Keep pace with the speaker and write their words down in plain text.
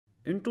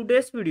In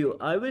today's video,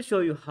 I will show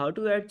you how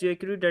to add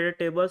jQuery data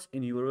tables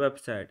in your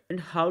website and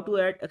how to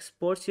add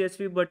export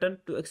CSV button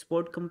to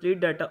export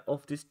complete data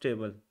of this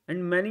table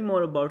and many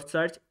more about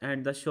search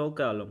and the show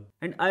column.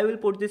 And I will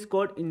put this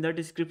code in the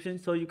description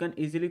so you can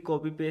easily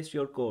copy paste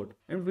your code.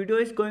 And video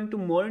is going to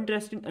more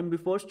interesting, and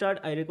before start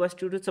I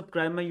request you to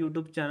subscribe my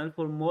YouTube channel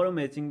for more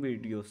amazing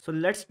videos. So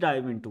let's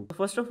dive into.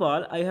 First of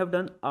all, I have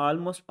done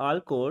almost all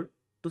code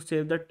to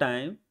save the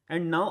time,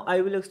 and now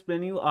I will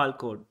explain you all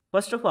code.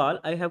 First of all,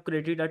 I have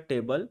created a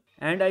table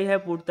and I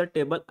have put the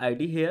table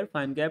ID here,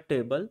 find gap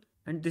table,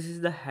 and this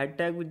is the head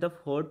tag with the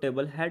 4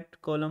 table head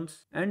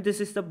columns, and this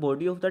is the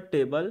body of the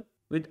table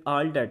with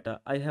all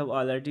data I have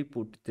already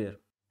put there.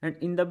 And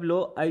in the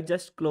below I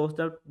just close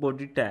the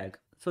body tag.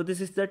 So this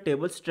is the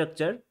table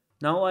structure.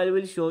 Now I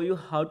will show you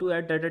how to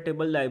add data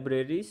table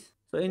libraries.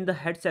 So in the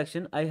head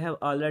section I have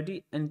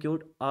already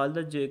included all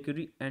the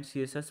jQuery and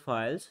CSS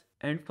files.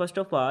 And first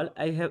of all,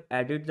 I have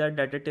added the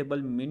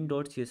datatable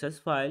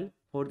min.css file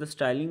for the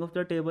styling of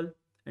the table,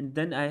 and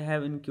then I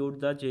have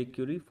included the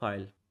jQuery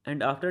file.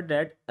 And after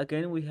that,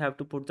 again we have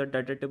to put the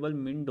datatable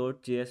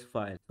min.js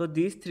file. So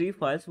these three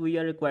files we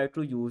are required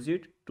to use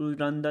it to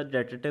run the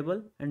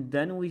datatable, and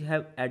then we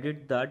have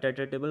added the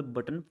datatable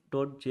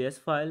button.js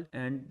file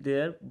and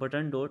their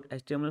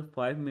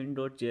button.html5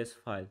 min.js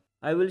file.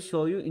 I will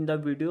show you in the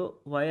video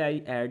why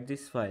I add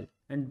this file.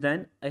 And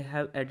then I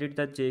have added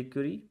the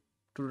jQuery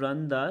to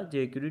run the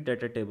jQuery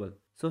data table.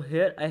 So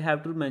here I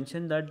have to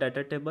mention the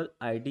data table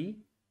ID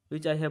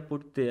which I have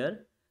put there.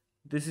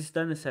 This is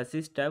the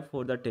necessary step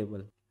for the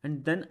table.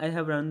 And then I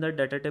have run the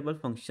data table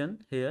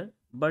function here,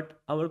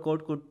 but our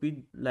code could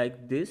be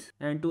like this.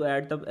 And to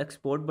add the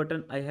export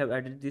button, I have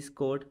added this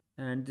code,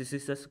 and this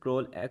is the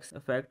scroll X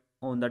effect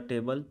on the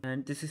table,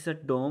 and this is the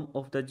DOM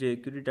of the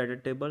jQuery data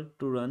table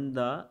to run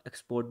the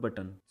export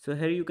button. So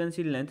here you can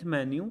see length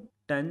menu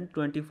 10,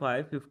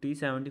 25, 50,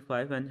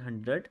 75 and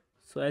 100.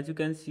 So as you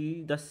can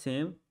see the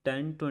same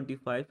 10,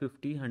 25,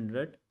 50,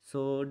 100.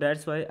 So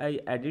that's why I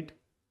added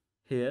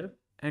here.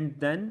 And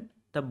then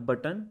the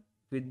button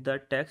with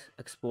the text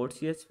export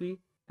CSV,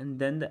 and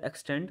then the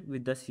extend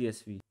with the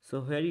CSV.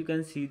 So here you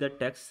can see the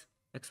text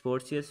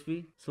export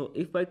CSV. So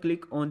if I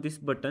click on this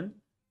button,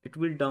 it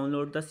will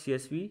download the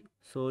CSV.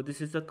 So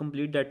this is the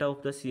complete data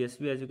of the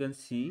CSV as you can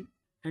see,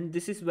 and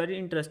this is very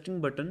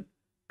interesting button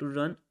to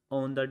run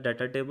on the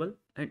data table.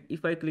 And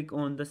if I click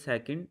on the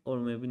second or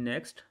maybe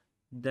next,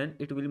 then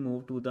it will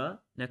move to the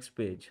next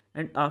page.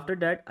 And after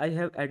that I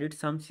have added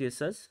some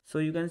CSS. So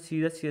you can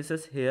see the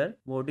CSS here,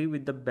 body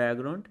with the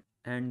background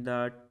and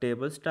the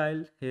table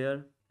style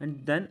here.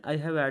 And then I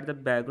have added the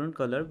background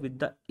color with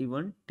the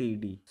event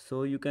td.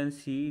 So you can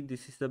see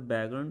this is the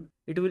background.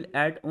 It will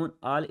add on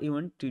all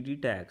event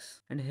td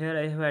tags. And here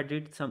I have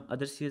added some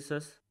other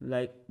CSS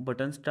like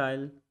button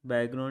style,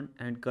 background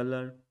and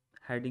color,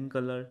 heading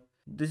color.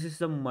 This is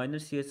the minor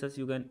CSS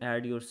you can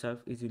add yourself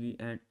easily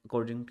and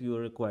according to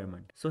your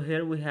requirement. So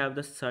here we have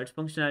the search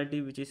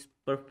functionality which is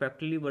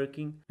perfectly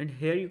working, and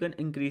here you can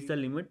increase the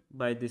limit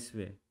by this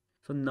way.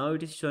 So now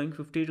it is showing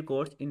 50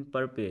 records in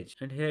per page,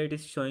 and here it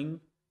is showing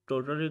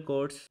total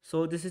records.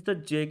 So this is the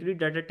jQuery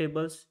data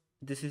tables.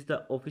 This is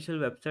the official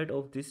website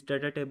of this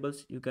data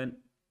tables. You can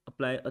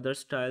apply other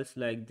styles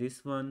like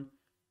this one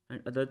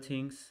and other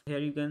things. Here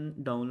you can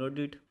download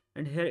it,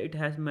 and here it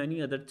has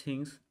many other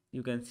things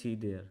you can see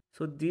there.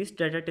 So these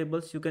data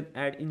tables you can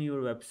add in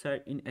your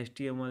website in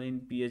HTML,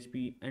 in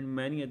PHP and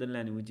many other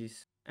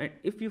languages. And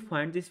if you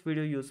find this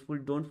video useful,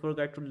 don't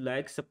forget to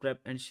like, subscribe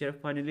and share.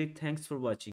 Finally, thanks for watching.